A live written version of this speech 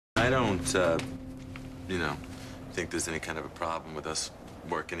don't, you know, think there's any kind of a problem with us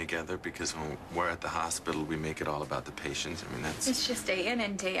working together, because when we're at the hospital, we make it all about the patient. I mean, that's... It's just day in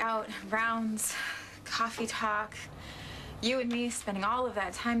and day out, rounds, coffee talk, you and me spending all of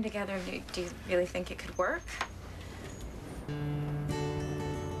that time together. Do you really think it could work?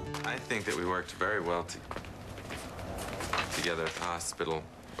 I think that we worked very well together at the hospital.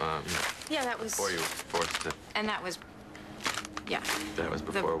 Yeah, that was... Before you were forced to... And that was... Yeah. That was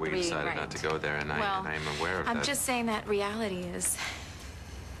before we decided not to go there, and well, I am aware of that. I'm just saying that reality is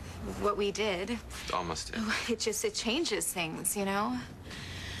what we did. Almost did. It changes things, you know?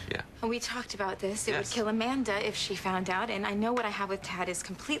 Yeah. And we talked about this. It would kill Amanda if she found out, and I know what I have with Tad is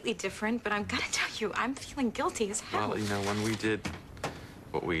completely different, but I'm gonna tell you, I'm feeling guilty as hell. Well, you know, when we did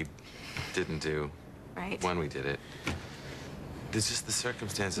what we didn't do, right? When we did it, there's just the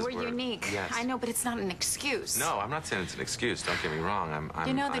circumstances were unique. Yes. I know, but it's not an excuse. No, I'm not saying it's an excuse. Don't get me wrong.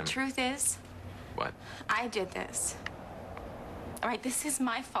 You know, the truth is... What? I did this. All right, this is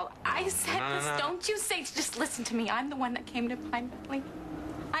my fault. I said this. No. Don't you say, just listen to me. I'm the one that came to Pine Valley.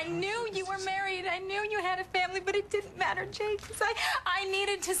 I knew you were married. I knew you had a family, but it didn't matter, Jake, because I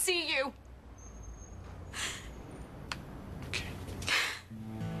needed to see you. Okay.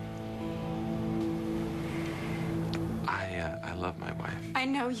 I love my wife. I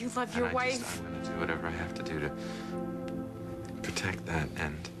know you love your wife. I'm going to do whatever I have to do to protect that.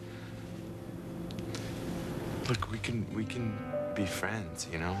 And look, we can be friends,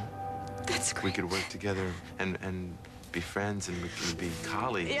 you know? That's great. We could work together and be friends, and we can be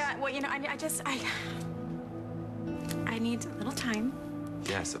colleagues. Yeah, well, you know, I need a little time.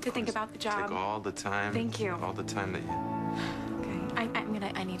 Yes, of to course. Think about the job. Take all the time. Thank you. All the time that you...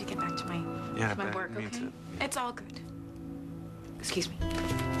 Okay. I need to get back to my work, okay? To. It's all good. Excuse me.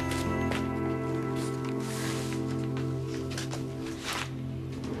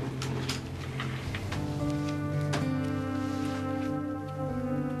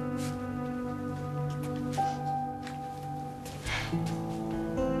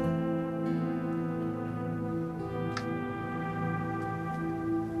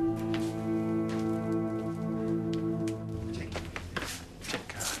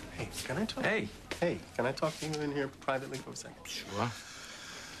 Can I talk? Hey. Hey, can I talk to you in here privately for a second? Sure.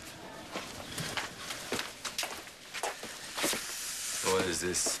 What is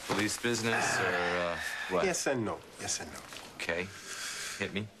this, police business, or what? Yes and no. Yes and no. Okay.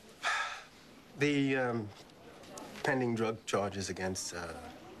 Hit me. The pending drug charges against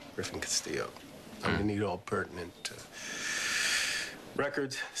Griffin Castillo. I'm gonna need all pertinent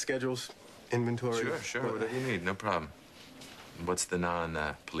records, schedules, inventory. Sure. Whatever you need, no problem. What's the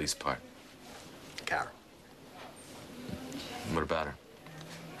non-police part? Cara. What about her?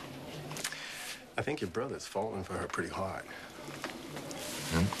 I think your brother's fallen for her pretty hard.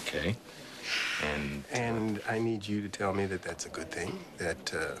 Okay. And I need you to tell me that that's a good thing,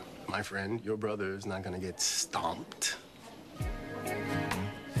 that my friend, your brother, is not going to get stomped.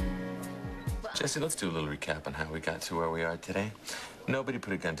 Jesse, let's do a little recap on how we got to where we are today. Nobody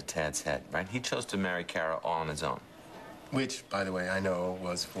put a gun to Tad's head, right? He chose to marry Cara all on his own. Which, by the way, I know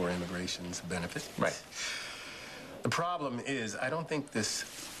was for immigration's benefit. Right. The problem is, I don't think this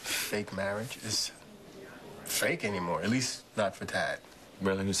fake marriage is fake anymore, at least not for Tad.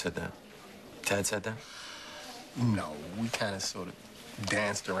 Really? Who said that? Tad said that? No, we kind of sort of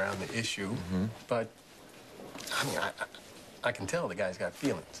danced around the issue. But, I mean, I can tell the guy's got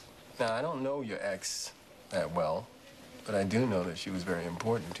feelings. Now, I don't know your ex that well, but I do know that she was very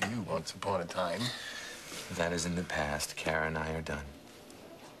important to you once upon a time. That is in the past. Cara and I are done.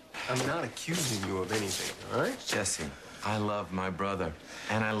 I'm not accusing you of anything, all right? Jesse, I love my brother,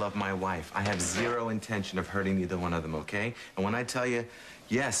 and I love my wife. I have zero intention of hurting either one of them, okay? And when I tell you,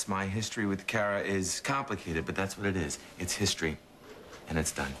 yes, my history with Cara is complicated, but that's what it is. It's history, and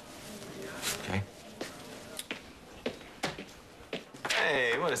it's done. Okay?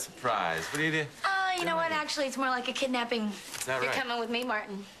 Hey, what a surprise. What do you do? You know what? Actually, it's more like a kidnapping. Is that right? You're coming with me,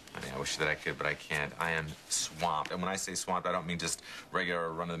 Martin. I wish that I could, but I can't. I am swamped. And when I say swamped, I don't mean just regular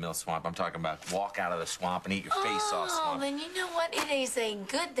run-of-the-mill swamp. I'm talking about walk out of the swamp and eat your face off swamp. Oh, then you know what? It is a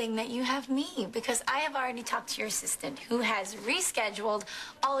good thing that you have me, because I have already talked to your assistant, who has rescheduled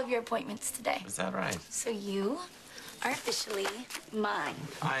all of your appointments today. Is that right? So you are officially mine.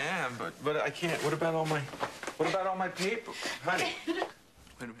 I am, but I can't. What about all my paper? Honey. Wait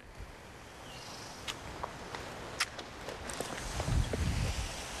a minute.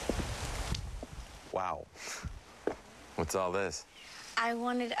 Wow. What's all this? I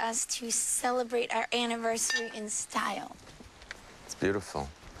wanted us to celebrate our anniversary in style. It's beautiful.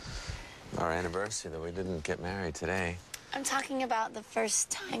 Our anniversary, though we didn't get married today. I'm talking about the first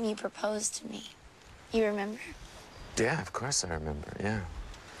time you proposed to me. You remember? Yeah, of course I remember, yeah.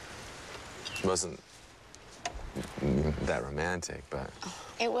 It wasn't that romantic, but...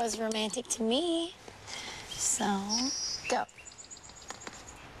 It was romantic to me. So, go.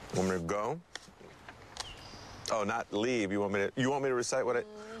 Want me to go? Oh, not leave. You want me to recite what I...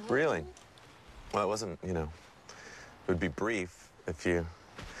 Really? Well, it wasn't, you know, it would be brief if you...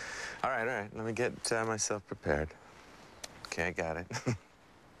 All right. Let me get myself prepared. Okay, I got it.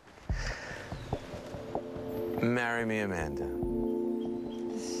 Marry me, Amanda.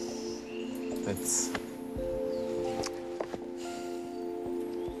 That's...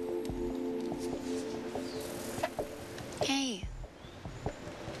 Hey,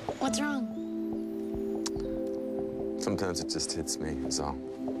 what's wrong? Sometimes it just hits me, is all.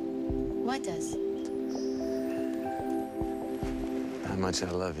 What does? How much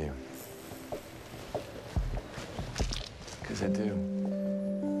I love you. Because I do.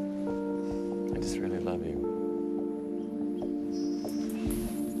 I just really love you.